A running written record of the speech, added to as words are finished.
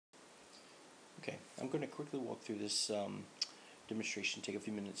Okay, I'm going to quickly walk through this demonstration, take a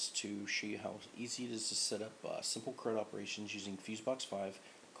few minutes to show you how easy it is to set up simple CRUD operations using Fusebox5,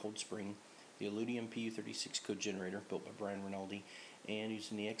 Cold Spring, the Illudium-PU36 code generator built by Brian Rinaldi, and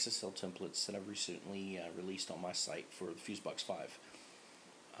using the XSL templates that I've recently released on my site for the Fusebox5.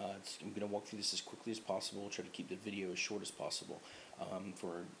 I'm going to walk through this as quickly as possible, try to keep the video as short as possible.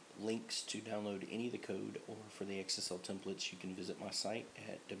 For links to download any of the code or for the XSL templates, you can visit my site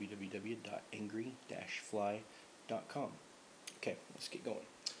at www.angry-fly.com. Okay, let's get going.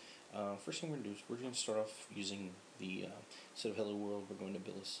 First thing we're going to do is we're going to start off using the instead of Hello World, we're going to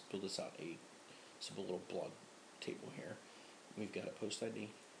build this out a simple little blog table here. We've got a post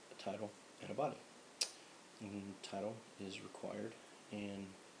ID, a title, and a body. And title is required and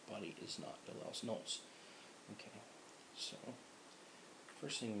body is not. It allows nulls. Okay, so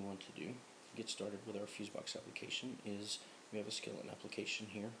first thing we want to do to get started with our Fusebox application is we have a skeleton application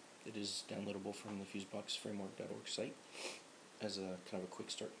here that is downloadable from the fuseboxframework.org site as a kind of a quick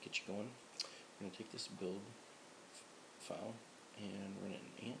start to get you going. We're going to take this build file and run it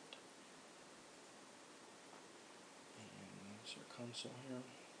in ant. And that's our console here.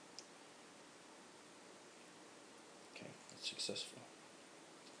 Okay, that's successful.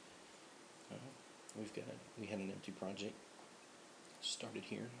 We had an empty project started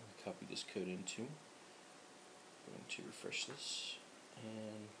here. We copied this code into. We're going to refresh this,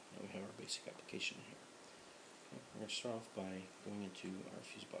 and now we have our basic application here. Okay, we're going to start off by going into our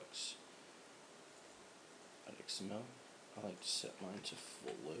Fusebox.xml. I like to set mine to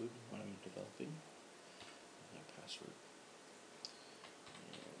full load when I'm developing. My password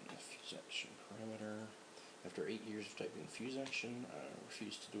and the fuse action parameter. After 8 years of typing fuse action, I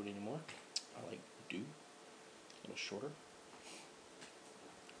refuse to do it anymore. I like do, a little shorter.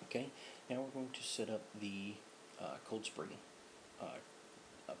 Okay, now we're going to set up the Cold Spring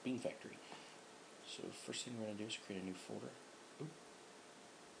bean factory. So first thing we're going to do is create a new folder. Oop,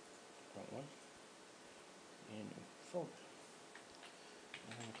 wrong one. And new folder.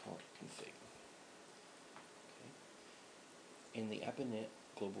 I'm going to call it config. Okay. In the app.init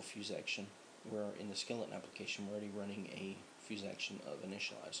global fuse action, we're in the skeleton application. We're already running a fuse action of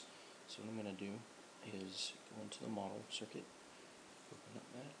initialize. So what I'm going to do is go into the model circuit, open up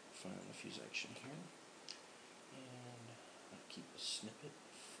that, find the fuse action here, and I'll keep a snippet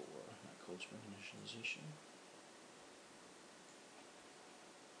for my Cold Spring initialization.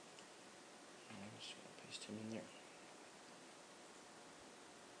 And I'm just going to paste him in there.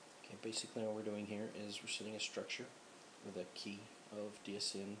 Okay, basically all we're doing here is we're setting a structure with a key of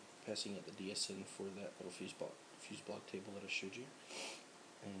DSN, passing it the DSN for that little fuse block table that I showed you.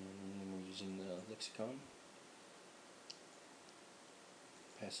 And then we're using the lexicon,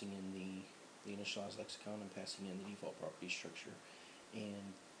 passing in the initialized lexicon and passing in the default property structure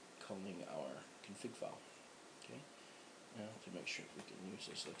and calling our config file. Okay. Now to make sure we can use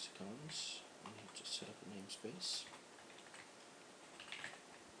those lexicons, we need to set up a namespace.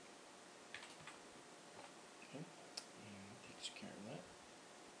 Okay. And that takes care of that.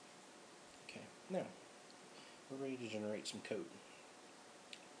 Okay. Now we're ready to generate some code.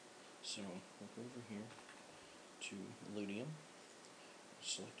 So we'll go over here to Illudium,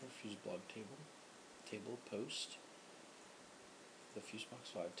 select our Fusebox table post, the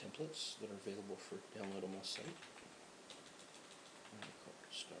Fusebox5 templates that are available for download on my site. I'm going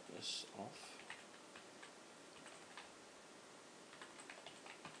to start this off.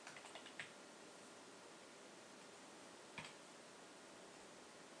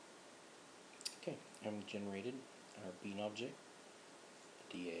 Okay, I've generated our bean object,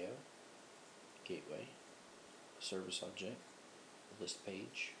 a DAO, gateway, a service object, a list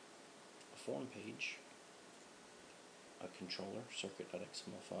page, a form page, a controller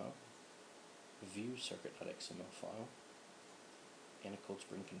circuit.xml file, a view circuit.xml file, and a Cold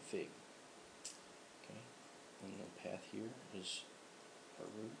Spring config. Okay, and the path here is our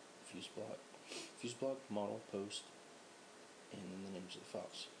root, Fusebox, model, post, and then the names of the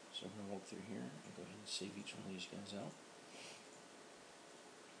files. So I'm going to walk through here and go ahead and save each one of these guys out.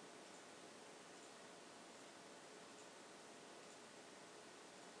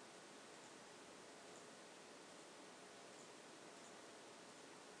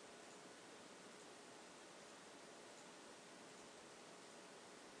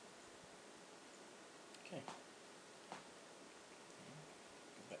 Okay,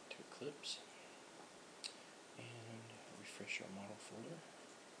 go back to Eclipse and refresh our model folder.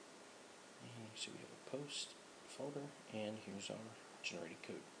 And you see we have a post folder, and here's our generated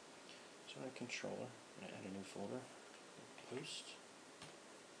code. So our controller, I'm going to add a new folder, post,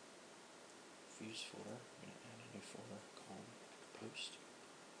 fuse folder, I'm going to add a new folder called post,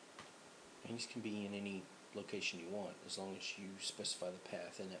 these can be in any location you want, as long as you specify the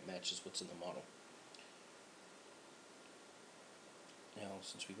path and that matches what's in the model. Now,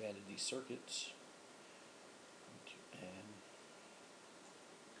 since we've added these circuits, I'm going to add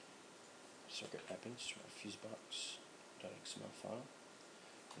circuit mappings to our Fusebox.xml file.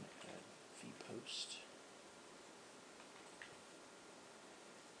 I'm going to add vpost.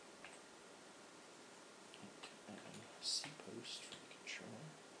 And cpost for the controller.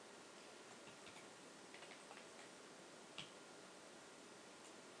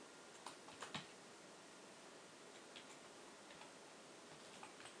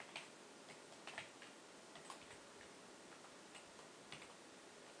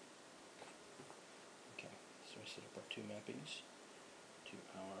 So I set up our two mappings to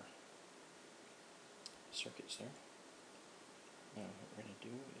our circuits there. Now what we're going to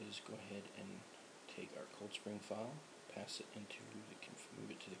do is go ahead and take our Cold Spring file, pass it into the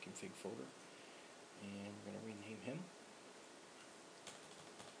move it to the config folder, and we're going to rename him.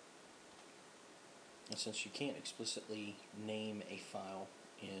 And since you can't explicitly name a file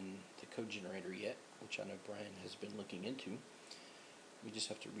in the code generator yet, which I know Brian has been looking into, we just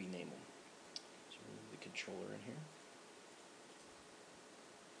have to rename them. Move the controller in here.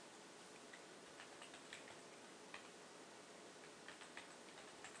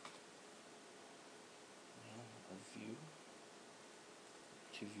 Now our view,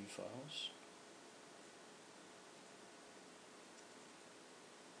 two view files.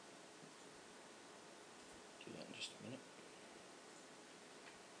 Do that in just a minute.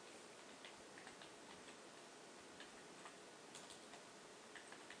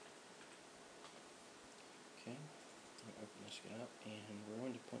 Okay, I'll open this guy up, and we're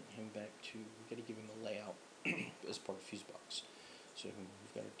going to point him back to, we've got to give him a layout as part of Fusebox. So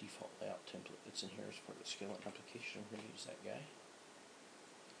we've got a default layout template that's in here as part of the skeleton application. We're going to use that guy.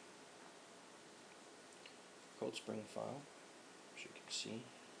 Cold Spring file, as you can see,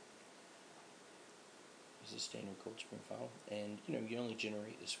 is a standard Cold Spring file, and you only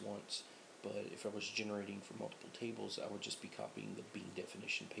generate this once. But if I was generating for multiple tables, I would just be copying the bean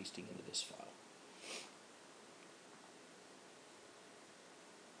definition, pasting into this file.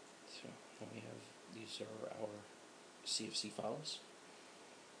 So now we have, these are our CFC files,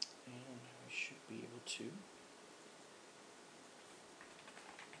 and we should be able to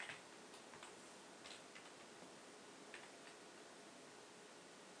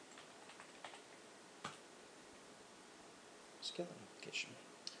skeleton application.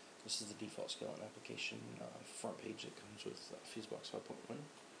 This is the default skeleton application front page that comes with Fusebox 5.1. So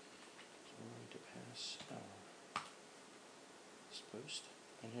we're going to pass our post,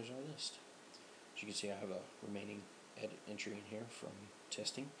 and here's our list. As you can see, I have a remaining edit entry in here from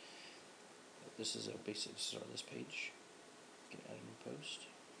testing. This is this is our list page. You can add a new post.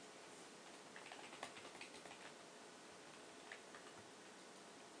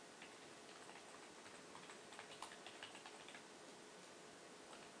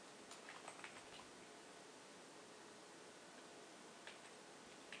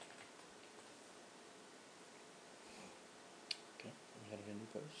 Added a new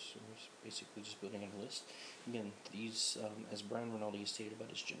post, so we're basically just building a list. Again, these, as Brian Rinaldi has stated about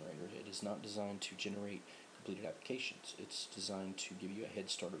his generator, it is not designed to generate completed applications. It's designed to give you a head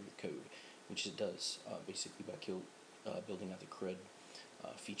start of your code, which it does, basically by building out the CRUD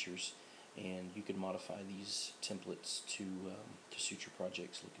features, and you can modify these templates to suit your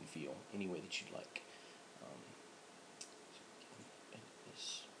project's look and feel any way that you'd like. So we can edit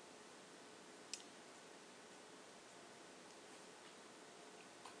this.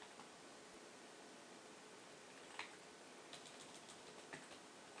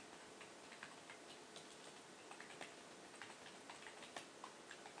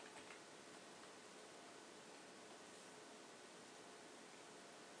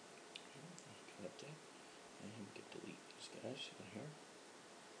 Update, and we can delete these guys in here,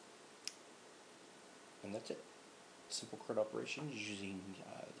 and that's it. Simple CRUD operations using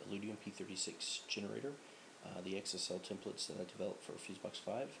the Illudium-PU36 generator, the XSL templates that I developed for Fusebox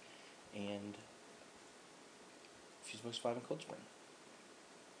 5, and Fusebox 5 and Cold Spring.